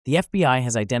The FBI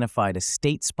has identified a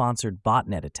state-sponsored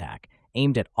botnet attack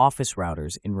aimed at office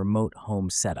routers in remote home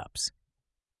setups.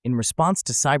 In response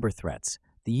to cyber threats,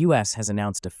 the U.S. has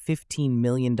announced a $15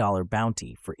 million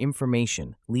bounty for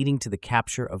information leading to the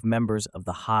capture of members of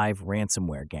the Hive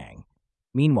ransomware gang.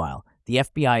 Meanwhile, the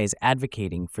FBI is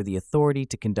advocating for the authority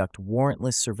to conduct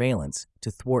warrantless surveillance to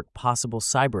thwart possible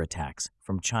cyber attacks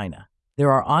from China.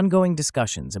 There are ongoing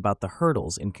discussions about the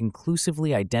hurdles in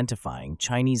conclusively identifying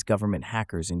Chinese government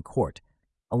hackers in court,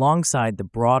 alongside the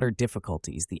broader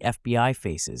difficulties the FBI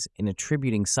faces in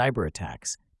attributing cyber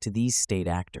attacks to these state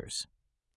actors.